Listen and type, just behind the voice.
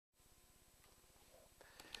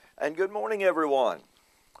And good morning, everyone.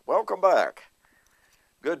 Welcome back.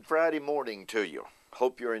 Good Friday morning to you.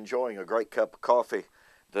 Hope you're enjoying a great cup of coffee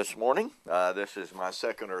this morning. This is my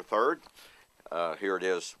second or third. Here it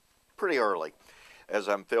is pretty early as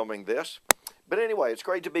I'm filming this. But anyway, it's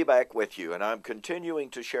great to be back with you, and I'm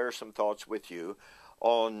continuing to share some thoughts with you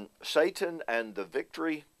on Satan and the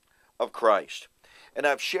victory of Christ. And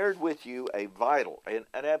I've shared with you a vital and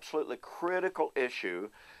an absolutely critical issue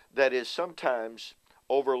that is sometimes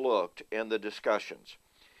overlooked in the discussions.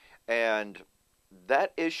 And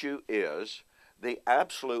that issue is the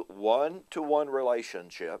absolute one-to-one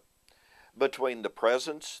relationship between the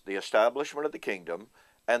presence, the establishment of the kingdom,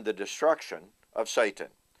 and the destruction of Satan.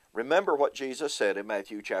 Remember what Jesus said in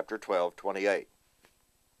Matthew chapter 12:28.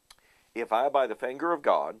 If I by the finger of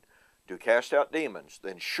God do cast out demons,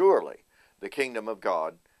 then surely the kingdom of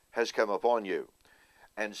God has come upon you.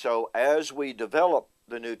 And so as we develop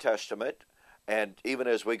the New Testament, and even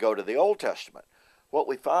as we go to the Old Testament, what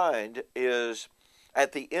we find is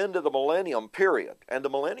at the end of the millennium period, and the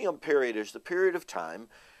millennium period is the period of time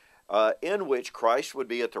in which Christ would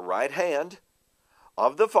be at the right hand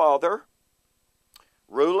of the Father,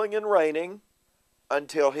 ruling and reigning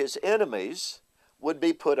until his enemies would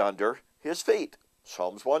be put under his feet.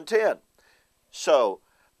 Psalms 110. So,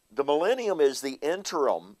 the millennium is the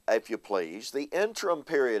interim, if you please, the interim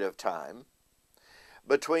period of time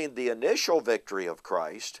between the initial victory of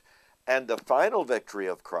Christ and the final victory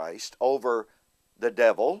of Christ over the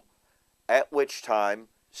devil, at which time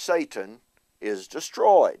Satan is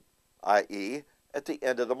destroyed, i.e., at the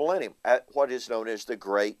end of the millennium, at what is known as the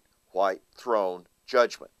Great White Throne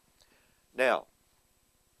Judgment. Now,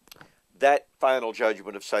 that final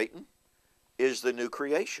judgment of Satan is the new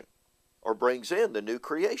creation, or brings in the new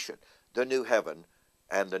creation, the new heaven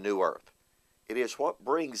and the new earth. It is what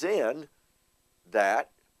brings in that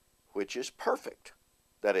which is perfect.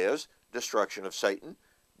 That is, destruction of Satan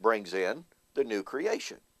brings in the new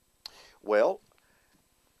creation. Well,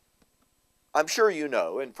 I'm sure you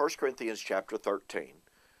know in 1 Corinthians chapter 13,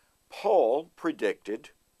 Paul predicted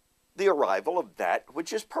the arrival of that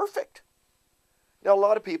which is perfect. Now, a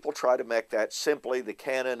lot of people try to make that simply the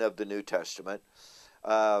canon of the New Testament.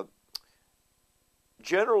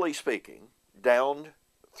 Generally speaking, down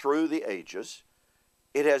through the ages,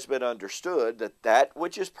 it has been understood that that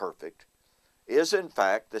which is perfect is in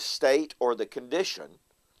fact the state or the condition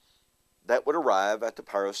that would arrive at the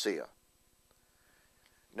parousia.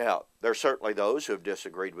 Now, there are certainly those who have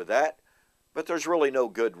disagreed with that, but there's really no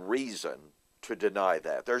good reason to deny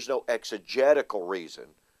that. There's no exegetical reason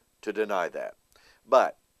to deny that.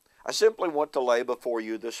 But I simply want to lay before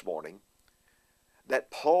you this morning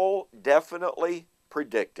that Paul definitely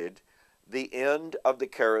predicted the end of the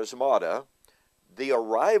charismata, the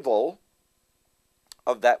arrival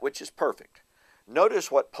of that which is perfect.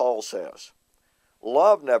 Notice what Paul says.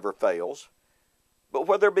 Love never fails, but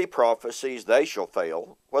whether it be prophecies, they shall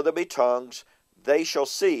fail. Whether it be tongues, they shall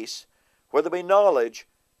cease. Whether it be knowledge,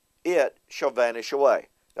 it shall vanish away.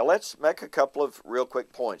 Now let's make a couple of real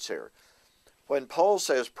quick points here. When Paul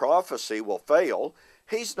says prophecy will fail,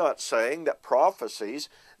 he's not saying that prophecies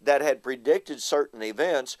that had predicted certain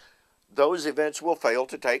events, those events will fail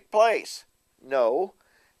to take place. No,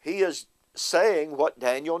 he is saying what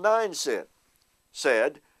Daniel 9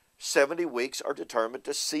 said, 70 weeks are determined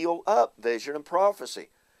to seal up vision and prophecy.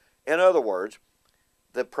 In other words,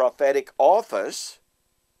 the prophetic office,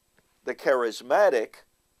 the charismatic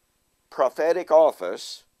prophetic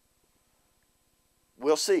office,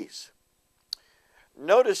 will cease.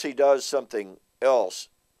 Notice he does something else.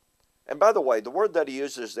 And by the way, the word that he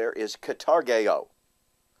uses there is katargeo.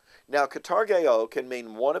 Now, katargeo can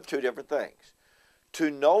mean one of two different things. To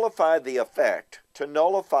nullify the effect, to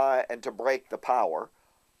nullify and to break the power,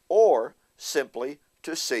 or simply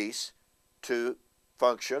to cease to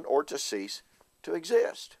function or to cease to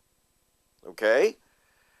exist. Okay?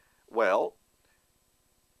 Well,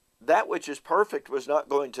 that which is perfect was not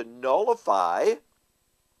going to nullify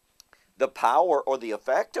the power or the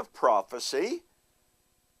effect of prophecy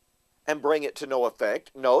and bring it to no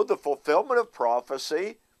effect. No, the fulfillment of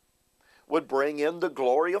prophecy would bring in the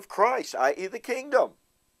glory of Christ, i.e. the kingdom.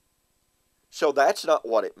 So that's not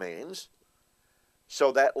what it means.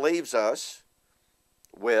 So that leaves us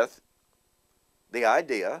with the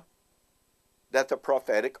idea that the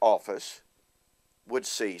prophetic office would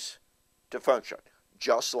cease to function.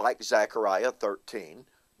 Just like Zechariah 13,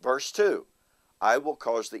 verse 2. I will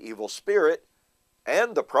cause the evil spirit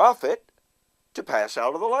and the prophet to pass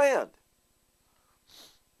out of the land.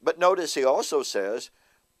 But notice he also says,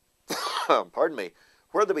 pardon me,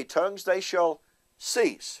 where there be tongues they shall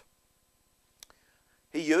cease.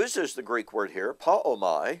 He uses the Greek word here,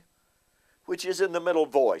 paomai, which is in the middle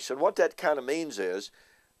voice. And what that kind of means is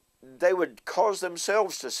they would cause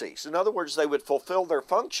themselves to cease. In other words, they would fulfill their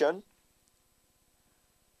function,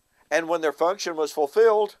 and when their function was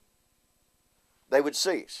fulfilled, they would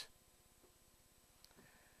cease.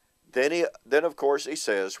 Then of course, he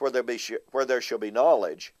says, where there shall be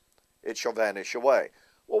knowledge, it shall vanish away.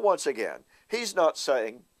 Well, once again, he's not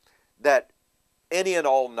saying that any and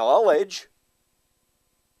all knowledge,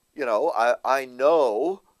 I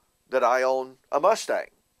know that I own a Mustang.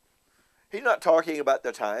 He's not talking about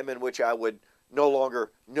the time in which I would no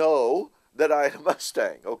longer know that I had a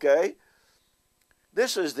Mustang, okay?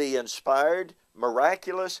 This is the inspired,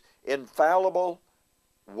 miraculous, infallible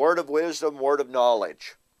word of wisdom, word of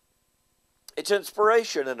knowledge. It's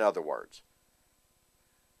inspiration, in other words.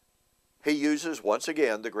 He uses, once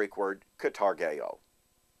again, the Greek word katargeo.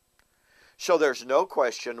 So there's no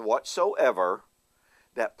question whatsoever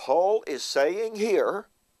that Paul is saying here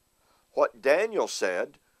what Daniel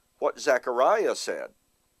said, what Zechariah said.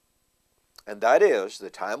 And that is, the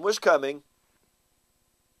time was coming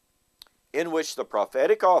in which the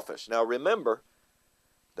prophetic office, now remember,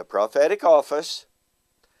 the prophetic office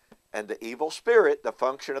and the evil spirit, the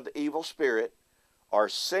function of the evil spirit, are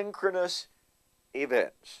synchronous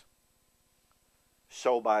events.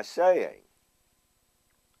 So by saying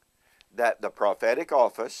that the prophetic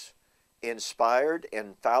office inspired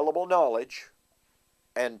infallible knowledge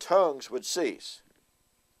and tongues would cease,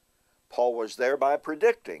 Paul was thereby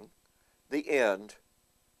predicting the end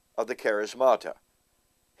of the charismata.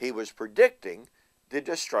 He was predicting the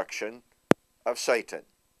destruction of Satan.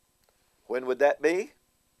 When would that be?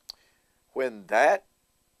 When that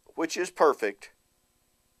which is perfect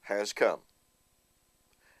has come.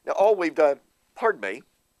 Now all we've done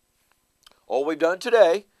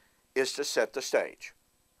today is to set the stage.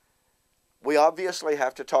 We obviously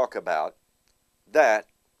have to talk about that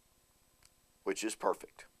which is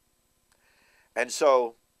perfect. And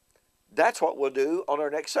so that's what we'll do on our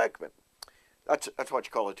next segment. That's what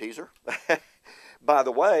you call a teaser. By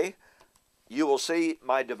the way, you will see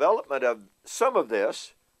my development of some of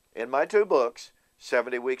this in my 2 books.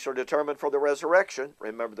 70 weeks are determined for the resurrection.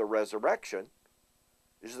 Remember, the resurrection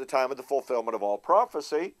is the time of the fulfillment of all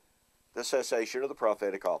prophecy, the cessation of the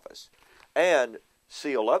prophetic office. And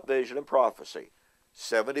seal up vision and prophecy.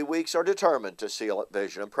 70 weeks are determined to seal up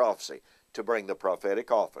vision and prophecy, to bring the prophetic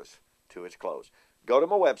office to its close. Go to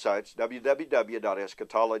my websites,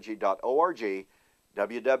 www.eschatology.org,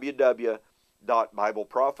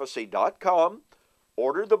 www.bibleprophecy.com.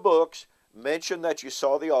 Order the books. Mention that you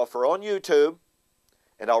saw the offer on YouTube,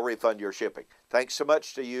 and I'll refund your shipping. Thanks so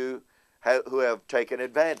much to you who have taken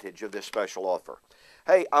advantage of this special offer.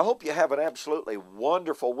 Hey, I hope you have an absolutely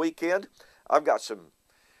wonderful weekend. I've got some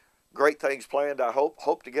great things planned. I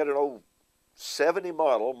hope to get an old 70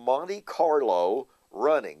 model Monte Carlo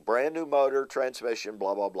running. Brand new motor, transmission,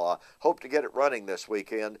 blah, blah, blah. Hope to get it running this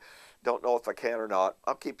weekend. Don't know if I can or not.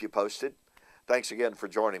 I'll keep you posted. Thanks again for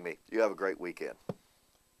joining me. You have a great weekend.